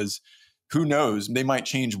 Because who knows, they might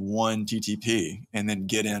change one TTP and then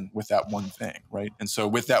get in with that one thing, right? And so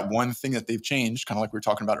with that one thing that they've changed, kind of like we were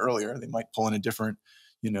talking about earlier, they might pull in a different,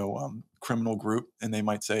 criminal group, and they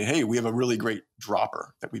might say, hey, we have a really great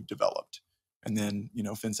dropper that we've developed. And then,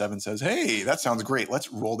 Fin7 says, hey, that sounds great.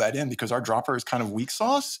 Let's roll that in because our dropper is kind of weak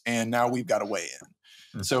sauce, and now we've got a way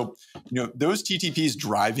in. Mm-hmm. So, those TTPs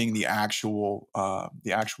driving the actual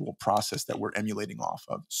process that we're emulating off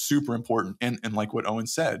of, super important. And like what Owen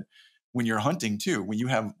said, when you're hunting too, when you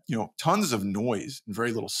have, tons of noise and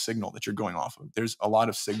very little signal that you're going off of, there's a lot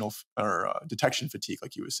of signal or detection fatigue,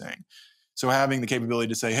 like you were saying. So having the capability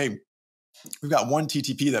to say, hey, we've got one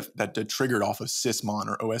TTP that triggered off of sysmon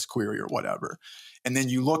or OS query or whatever. And then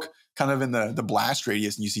you look kind of in the blast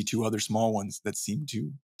radius and you see two other small ones that seem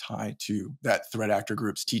to tie to that threat actor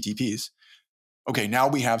group's TTPs. Okay, now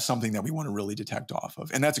we have something that we want to really detect off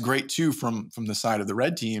of. And that's great too from the side of the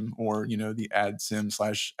red team or, the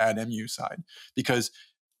adsim/admu side, because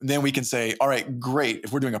then we can say, all right, great.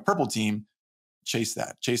 If we're doing a purple team, chase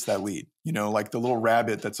that lead, like the little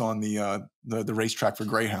rabbit that's on the racetrack for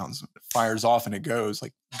greyhounds, it fires off and it goes,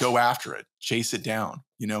 like, go after it, chase it down,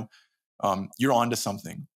 you're onto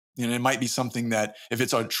something. And it might be something that if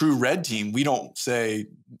it's a true red team, we don't say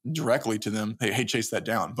directly to them, hey, chase that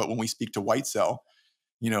down. But when we speak to white cell,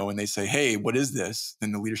 and they say, hey, what is this?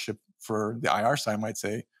 Then the leadership for the IR side might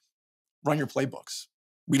say, run your playbooks.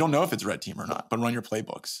 We don't know if it's red team or not, but run your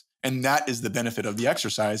playbooks. And that is the benefit of the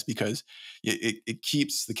exercise, because it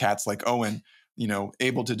keeps the cats like Owen,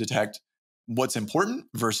 able to detect what's important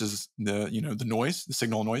versus the noise, the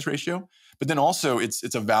signal noise ratio. But then also it's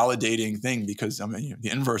a validating thing, because the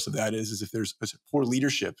inverse of that is if there's poor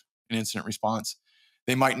leadership in incident response,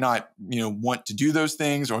 they might not want to do those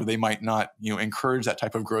things, or they might not encourage that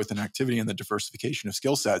type of growth and activity and the diversification of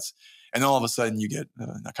skill sets. And then all of a sudden you get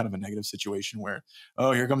kind of a negative situation where,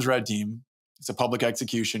 oh, here comes red team. It's a public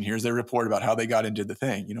execution. Here's their report about how they got and did the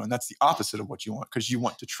thing, and that's the opposite of what you want, because you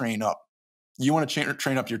want to train up. You want to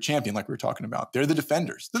train up your champion, like we were talking about. They're the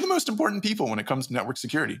defenders. They're the most important people when it comes to network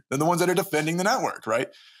security. They're the ones that are defending the network, right?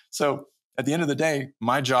 So at the end of the day,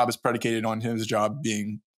 my job is predicated on his job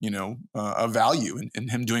being, a value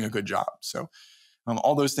and him doing a good job. So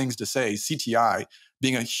all those things to say, CTI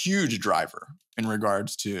being a huge driver in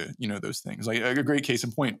regards to, those things. Like a great case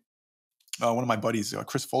in point, one of my buddies,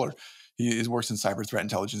 Chris Fuller, he works in cyber threat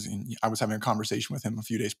intelligence. And I was having a conversation with him a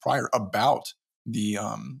few days prior about the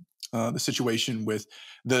situation with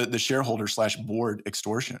the shareholder/board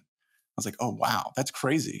extortion. I was like, oh, wow, that's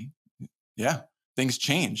crazy. Yeah, things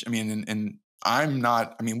change. And I'm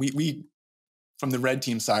not, we from the red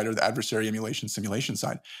team side or the adversary emulation simulation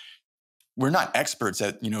side, we're not experts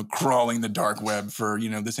at, crawling the dark web for,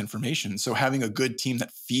 this information. So having a good team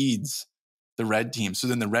that feeds the red team, so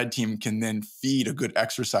then the red team can then feed a good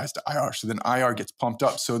exercise to IR. So then IR gets pumped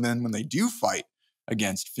up. So then when they do fight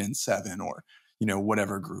against Fin7 or,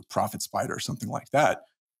 whatever group, Profit Spider or something like that,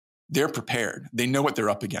 they're prepared. They know what they're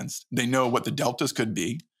up against. They know what the deltas could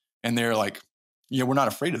be. And they're like, we're not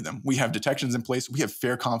afraid of them. We have detections in place. We have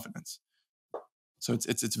fair confidence. So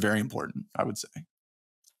it's very important, I would say.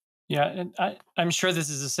 Yeah, and I'm sure this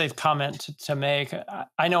is a safe comment to make.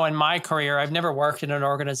 I know in my career, I've never worked in an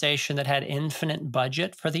organization that had infinite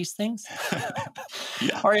budget for these things.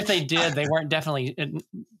 Yeah. Or if they did, they weren't definitely,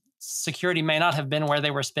 security may not have been where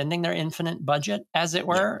they were spending their infinite budget, as it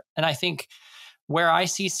were. Yeah. And I think where I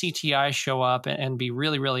see CTI show up and be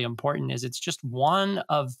really, really important is it's just one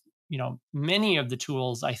of, many of the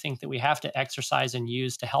tools I think that we have to exercise and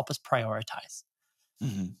use to help us prioritize.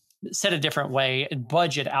 Mm-hmm. Said a different way,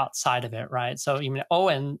 budget outside of it, right? So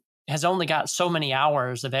Owen has only got so many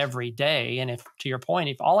hours of every day. And if, to your point,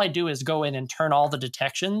 if all I do is go in and turn all the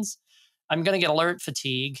detections, I'm going to get alert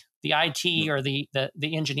fatigue. The IT or the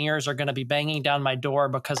engineers are going to be banging down my door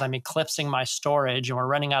because I'm eclipsing my storage and we're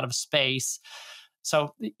running out of space.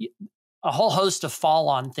 So a whole host of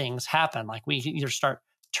fall-on things happen. Like we either start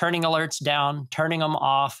turning alerts down, turning them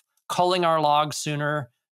off, culling our logs sooner.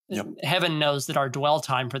 Yep. Heaven knows that our dwell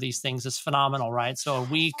time for these things is phenomenal, right? So a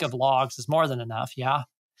week of logs is more than enough. Yeah.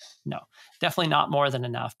 No, definitely not more than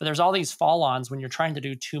enough. But there's all these fall-ons when you're trying to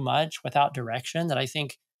do too much without direction that I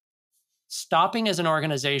think stopping as an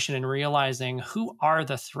organization and realizing who are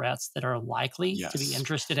the threats that are likely to be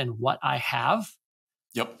interested in what I have.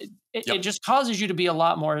 Yep. It just causes you to be a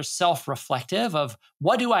lot more self-reflective of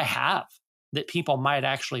what do I have that people might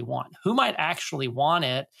actually want? Who might actually want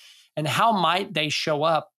it? And how might they show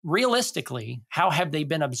up realistically? How have they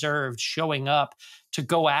been observed showing up to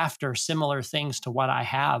go after similar things to what I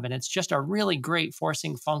have? And it's just a really great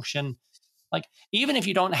forcing function. Like, even if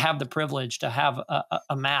you don't have the privilege to have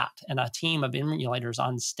a MAT and a team of emulators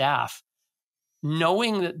on staff,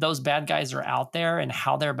 knowing that those bad guys are out there and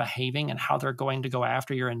how they're behaving and how they're going to go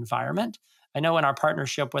after your environment. I know in our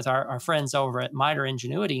partnership with our friends over at MITRE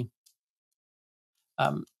Ingenuity,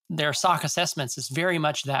 their SOC assessments is very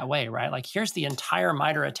much that way, right? Like, here's the entire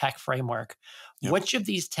MITRE attack framework. Yep. Which of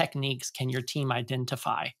these techniques can your team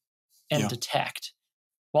identify and detect?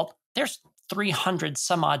 Well, there's 300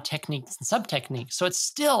 some odd techniques and sub-techniques. So it's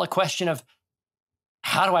still a question of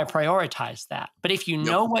how do I prioritize that? But if you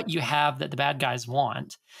know what you have that the bad guys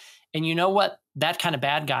want, and you know what that kind of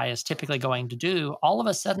bad guy is typically going to do, all of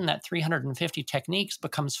a sudden that 350 techniques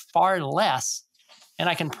becomes far less, and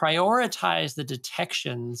I can prioritize the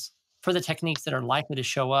detections for the techniques that are likely to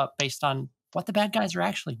show up based on what the bad guys are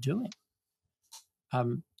actually doing.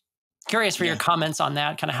 Curious for your comments on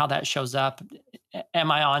that, kind of how that shows up.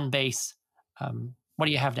 Am I on base? What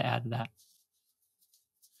do you have to add to that?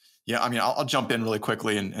 Yeah, I mean, I'll jump in really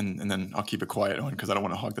quickly and then I'll keep it quiet, Owen, because I don't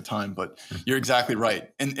want to hog the time. But you're exactly right.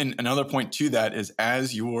 And another point to that is,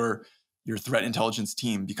 as your threat intelligence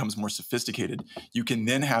team becomes more sophisticated, you can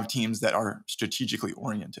then have teams that are strategically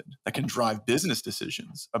oriented, that can drive business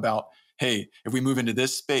decisions about, hey, if we move into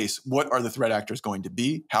this space, what are the threat actors going to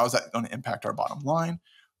be? How is that going to impact our bottom line?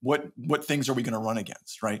 What things are we going to run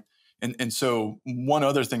against, right? And so one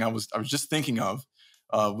other thing I was just thinking of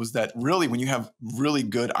was that really, when you have really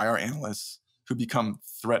good IR analysts who become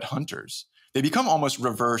threat hunters, they become almost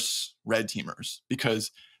reverse red teamers,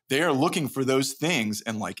 because they are looking for those things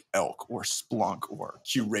in like Elk or Splunk or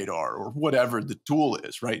QRadar or whatever the tool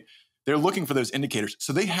is, right? They're looking for those indicators.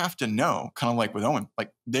 So they have to know, kind of like with Owen,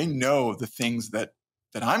 like they know the things that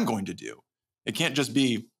I'm going to do. It can't just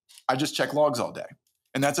be, I just check logs all day.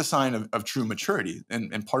 And that's a sign of true maturity.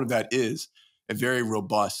 And part of that is a very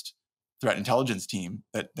robust threat intelligence team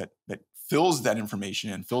that fills that information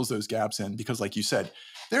and fills those gaps in. Because like you said,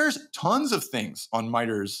 there's tons of things on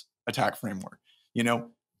MITRE's attack framework,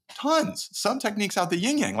 tons, some techniques out the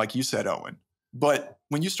yin yang, like you said, Owen. But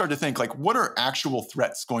when you start to think like, what are actual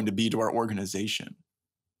threats going to be to our organization?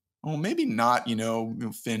 Well, maybe not,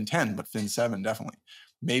 Fin 10, but Fin 7, definitely.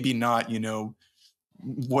 Maybe not,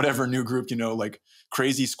 whatever new group, like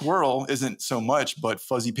Crazy Squirrel isn't so much, but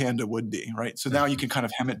Fuzzy Panda would be, right? So now you can kind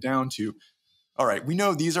of hem it down to, all right, we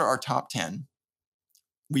know these are our top 10.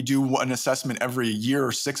 We do an assessment every year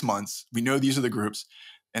or 6 months. We know these are the groups.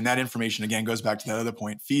 And that information, again, goes back to that other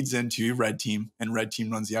point, feeds into Red Team, and Red Team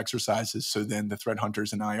runs the exercises. So then the threat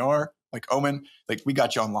hunters and IR, like Owen, like we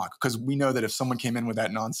got you on lock, because we know that if someone came in with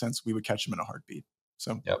that nonsense, we would catch them in a heartbeat.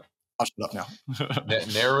 So I'll shut up now.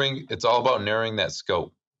 Narrowing, it's all about narrowing that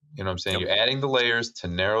scope. You know what I'm saying? You're adding the layers to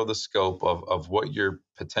narrow the scope of what your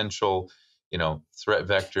potential, threat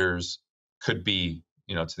vectors could be,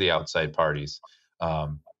 to the outside parties.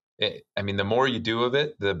 The more you do of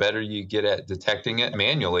it, the better you get at detecting it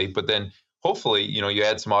manually. But then hopefully, you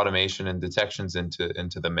add some automation and detections into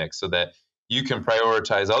the mix so that you can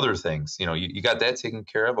prioritize other things. You got that taken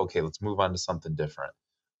care of. Okay, let's move on to something different,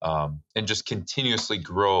 and just continuously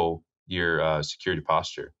grow your security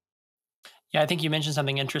posture. Yeah, I think you mentioned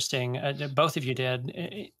something interesting. Both of you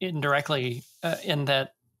did indirectly in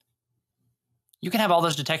that you can have all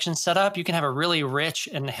those detections set up. You can have a really rich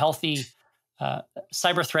and healthy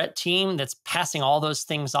cyber threat team that's passing all those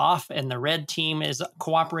things off, and the red team is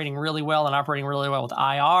cooperating really well and operating really well with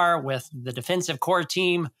IR, with the defensive core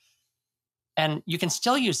team. And you can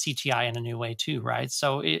still use CTI in a new way too, right?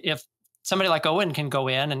 So if somebody like Owen can go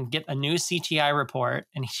in and get a new CTI report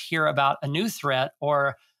and hear about a new threat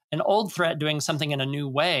or an old threat doing something in a new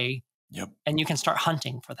way, and you can start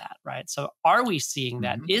hunting for that, right? So are we seeing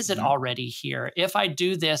that? Is it already here? If I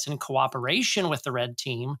do this in cooperation with the red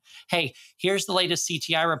team, hey, here's the latest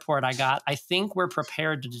CTI report I got. I think we're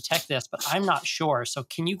prepared to detect this, but I'm not sure. So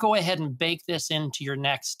can you go ahead and bake this into your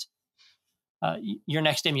next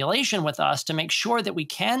emulation with us to make sure that we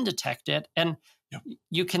can detect it? And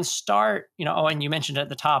you can start, and you mentioned it at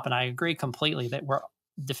the top, and I agree completely that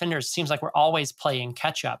defenders seems like we're always playing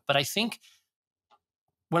catch up. But I think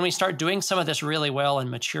when we start doing some of this really well and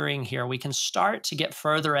maturing here, we can start to get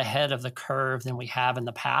further ahead of the curve than we have in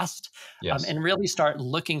the past, and really start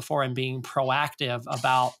looking for and being proactive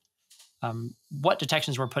about what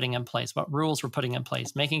detections we're putting in place, what rules we're putting in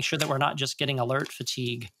place, making sure that we're not just getting alert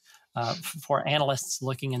fatigue for analysts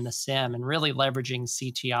looking in the SIM, and really leveraging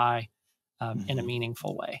CTI in a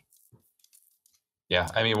meaningful way. Yeah,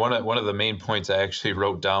 one of the main points I actually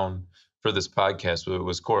wrote down for this podcast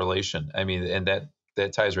was correlation. And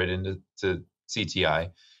that ties right into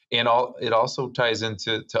CTI, and it also ties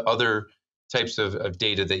into other types of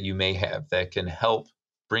data that you may have that can help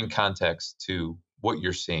bring context to what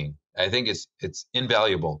you're seeing. I think it's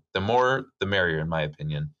invaluable. The more, the merrier, in my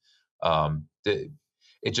opinion.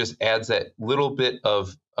 It just adds that little bit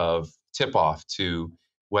of tip off to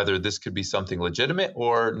whether this could be something legitimate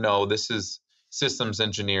or no, this is systems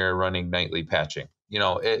engineer running nightly patching.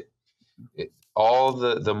 All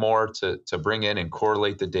the more to bring in and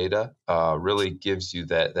correlate the data really gives you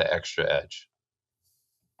that extra edge.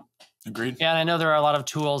 Agreed. Yeah, and I know there are a lot of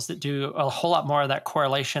tools that do a whole lot more of that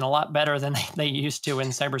correlation, a lot better than they used to when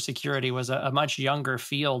cybersecurity was a much younger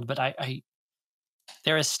field. But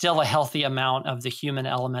there is still a healthy amount of the human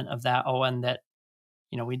element of that, Owen, that,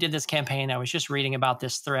 we did this campaign. I was just reading about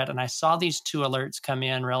this threat and I saw these 2 alerts come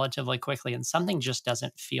in relatively quickly and something just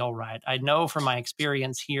doesn't feel right. I know from my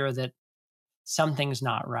experience here that something's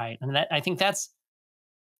not right. And I think that's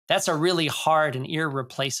a really hard and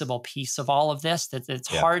irreplaceable piece of all of this, that it's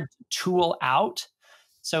hard to tool out.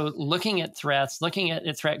 So looking at threats, looking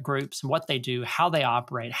at threat groups and what they do, how they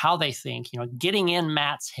operate, how they think, getting in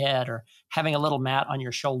Matt's head or having a little Matt on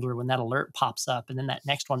your shoulder when that alert pops up and then that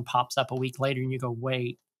next one pops up a week later and you go,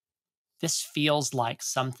 wait, this feels like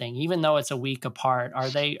something, even though it's a week apart.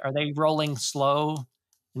 Are they rolling slow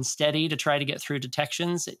and steady to try to get through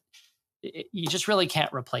detections? You just really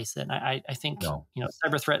can't replace it. And I think,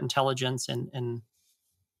 cyber threat intelligence and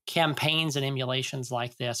campaigns and emulations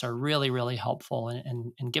like this are really, really helpful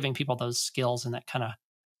in giving people those skills and that kind of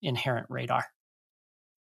inherent radar.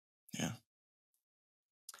 Yeah.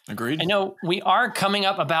 Agreed. I know we are coming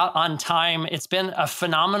up about on time. It's been a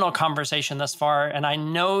phenomenal conversation thus far, and I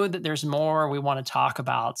know that there's more we want to talk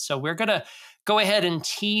about. So we're going to go ahead and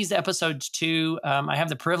tease episode 2. I have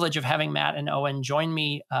the privilege of having Matt and Owen join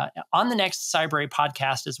me on the next Cybrary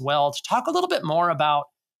podcast as well to talk a little bit more about,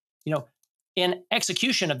 in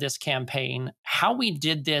execution of this campaign, how we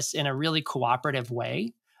did this in a really cooperative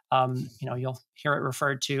way. You'll hear it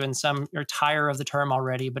referred to, and some you're tired of the term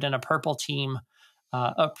already, but in a purple team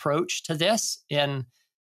approach to this. And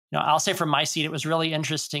I'll say from my seat, it was really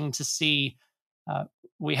interesting to see.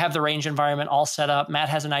 We have the range environment all set up. Matt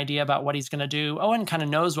has an idea about what he's going to do. Owen kind of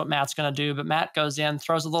knows what Matt's going to do, but Matt goes in,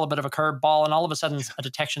 throws a little bit of a curveball, and all of a sudden a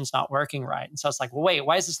detection's not working right. And so it's like, well, wait,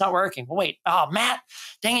 why is this not working? Well, wait, Matt,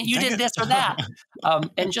 dang it, you did this or that.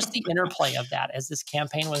 And just the interplay of that as this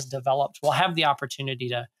campaign was developed, we'll have the opportunity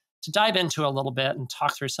to dive into a little bit and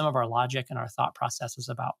talk through some of our logic and our thought processes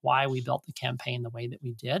about why we built the campaign the way that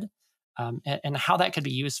we did, and how that could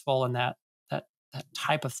be useful, and that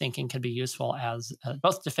type of thinking could be useful as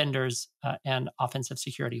both defenders and offensive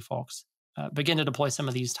security folks begin to deploy some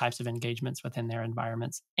of these types of engagements within their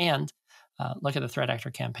environments, and look at the threat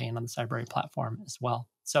actor campaign on the Cybrary platform as well.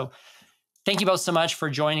 So thank you both so much for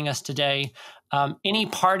joining us today. Any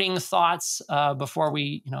parting thoughts before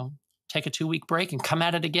we take a 2-week break and come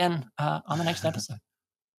at it again on the next episode?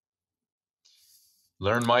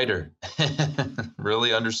 Learn MITRE,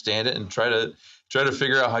 really understand it, and try to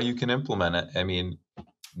figure out how you can implement it. I mean,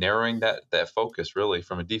 narrowing that focus really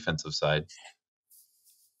from a defensive side.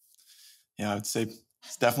 Yeah, I would say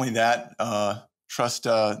it's definitely that. Trust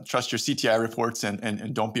your CTI reports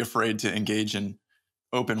and don't be afraid to engage in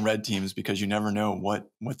open red teams, because you never know what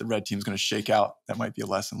the red team is going to shake out. That might be a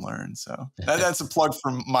lesson learned. So that's a plug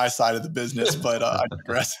from my side of the business, but I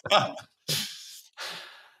digress.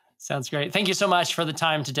 Sounds great. Thank you so much for the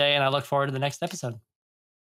time today, and I look forward to the next episode.